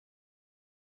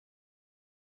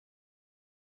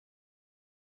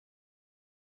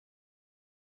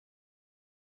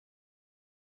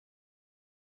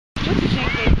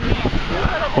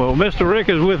Well, Mr. Rick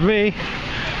is with me.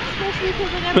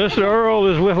 Mr. Earl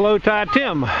is with Low-Tide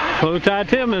Tim. Low-Tide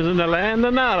Tim is in the land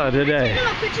of nada today.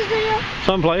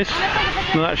 Someplace.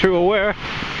 Not sure where.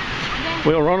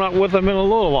 We'll run up with him in a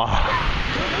little while.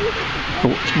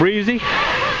 It's breezy.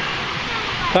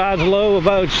 Tide's low,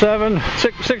 about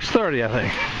 6:30, I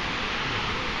think.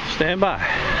 Stand by.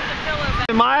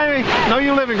 In Miami? No,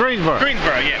 you live in Greensboro.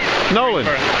 Greensboro, yeah. Nolan.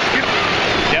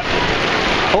 Yep.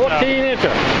 14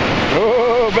 incher.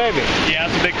 Oh, baby. Yeah,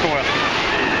 it's a big coil.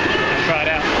 Let's try it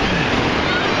out.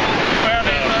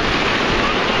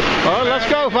 Well, let's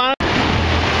go, fine.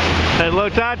 Hey,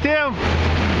 Low-Tide Tim.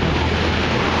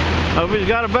 Hope he's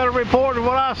got a better report than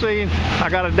what I seen. I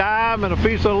got a dime and a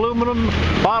piece of aluminum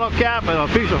bottle cap and a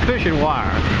piece of fishing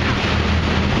wire.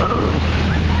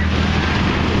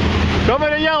 Show me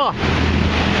the yellow.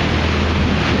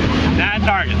 9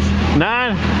 targets.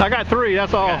 9? I got 3,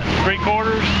 that's all.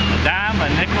 3/4, a dime, a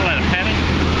nickel, and a penny,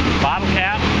 bottle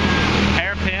cap,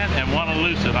 hairpin, and 1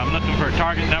 elusive. I'm looking for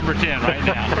target number 10 right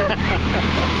now.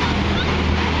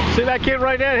 See that kid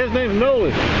right there? His name's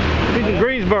Nolan. He's in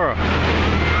Greensboro.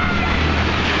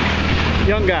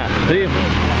 Young guy. See him?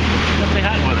 What's he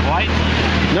hunting with? White?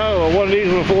 No, one of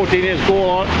these with a 14-inch coil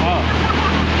on it. Oh,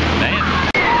 man.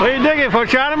 What are you digging for,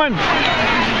 Chinaman?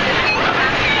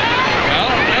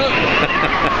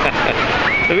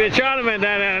 There'll be a Chinaman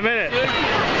down there in a minute.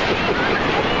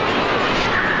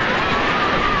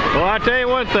 Well, I tell you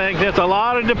one thing, there's a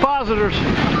lot of depositors.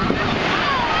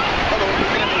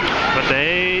 But there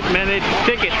ain't many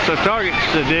tickets or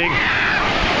targets to dig.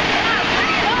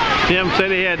 Tim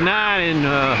said he had 9 in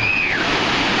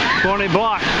 20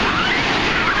 blocks.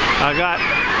 I got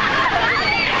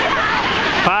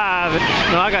 5,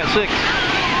 no, I got 6,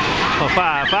 or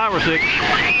 5 or 6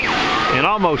 in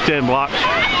almost 10 blocks.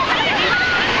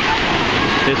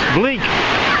 It's bleak,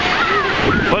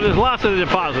 but there's lots of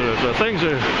depositors. So things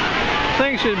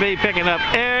should be picking up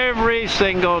every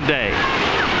single day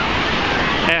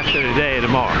after today and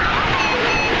tomorrow.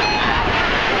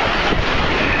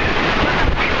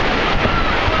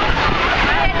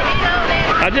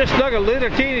 I just dug a little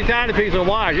teeny tiny piece of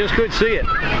wire, just couldn't see it.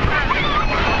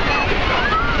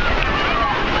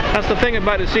 That's the thing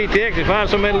about the CTX, you find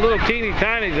so many little teeny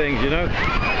tiny things, you know.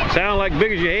 Sound like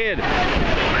big as your head.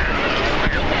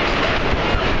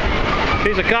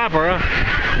 Piece of copper, huh?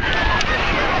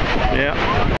 Yeah.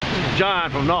 John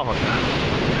from Norfolk.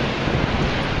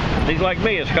 He's like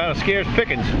me, it's kind of scarce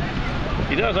pickings.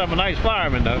 He does have a nice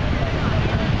fireman though.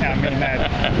 I mean,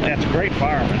 that's a great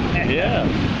fireman. Yeah.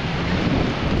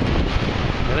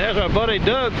 And there's our buddy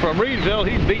Doug from Reedville.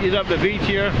 He's beating it up the beach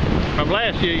here from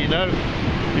last year, you know.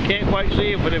 You can't quite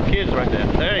see him for them kids right there.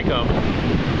 There he comes.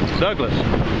 Douglas,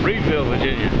 Reedville,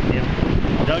 Virginia. Yep.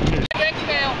 Douglas.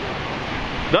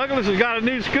 Douglas has got a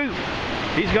new scoop.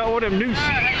 He's got one of them new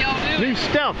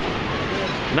stuff.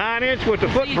 9-inch with the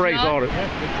foot brace on it.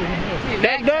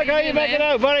 Hey, Doug, how you making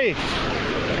out, buddy?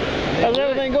 How's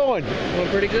everything going? Going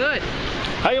pretty good.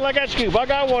 How you like that scoop? I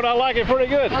got one. I like it pretty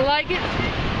good. I like it.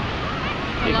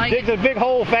 It digs a big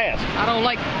hole fast. I don't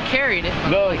like carrying it.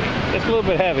 No, like it. It's a little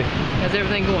bit heavy. How's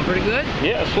everything going? Pretty good?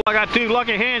 Yes. I got 2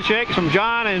 lucky handshakes from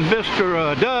John and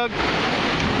Mr. Doug.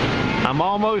 I'm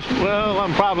almost, well,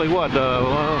 I'm probably, what,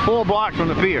 4 blocks from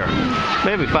the pier.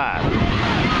 Maybe 5.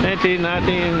 19,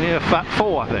 19, yeah,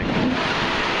 4, I think.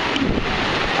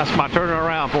 That's my turning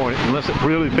around point, unless it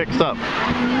really picks up.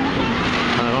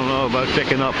 I don't know about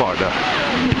picking up part, though.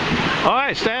 All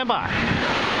right, stand by.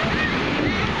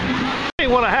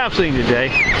 What I have seen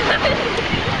today,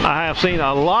 I have seen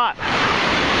a lot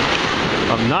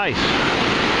of nice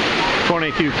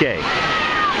 22K.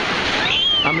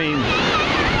 I mean,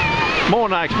 more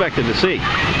than I expected to see.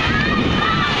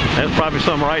 There's probably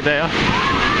some right there.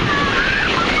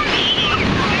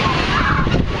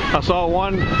 I saw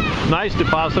one nice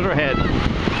depositor, had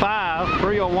 5,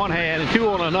 3 on one hand and 2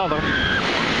 on another.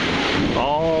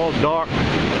 All dark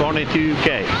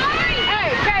 22K.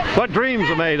 What dreams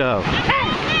are made of.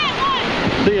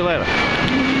 See you later.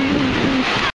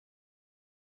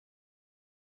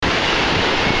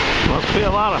 Must be a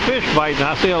lot of fish biting.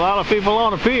 I see a lot of people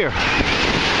on the pier.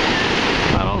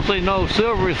 I don't see no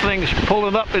silvery things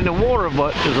pulling up in the water,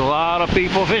 but there's a lot of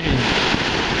people fishing.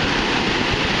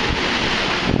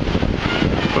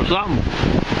 For something.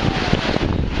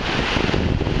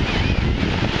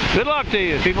 Good luck to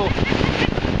you, people.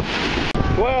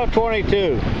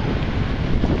 1222.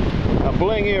 A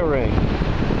bling earring.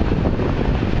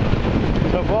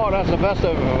 So far, that's the best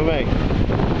of it for me.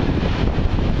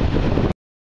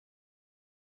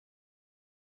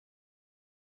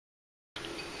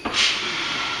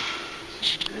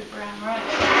 Good brown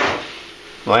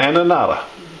rice. Land of nada.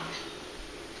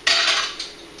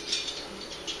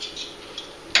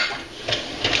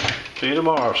 See you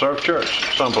tomorrow, Surf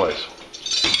Church, someplace.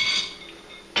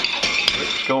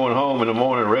 Rick's going home in the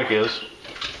morning, Rick is.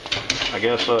 I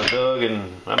guess Doug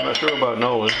and, I'm not sure about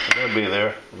Nolan, but they'll be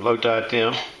there. Low Tide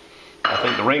Tim. I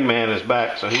think the ringman is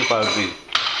back, so he'll probably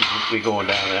be going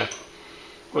down there.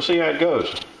 We'll see how it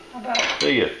goes.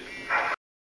 See ya.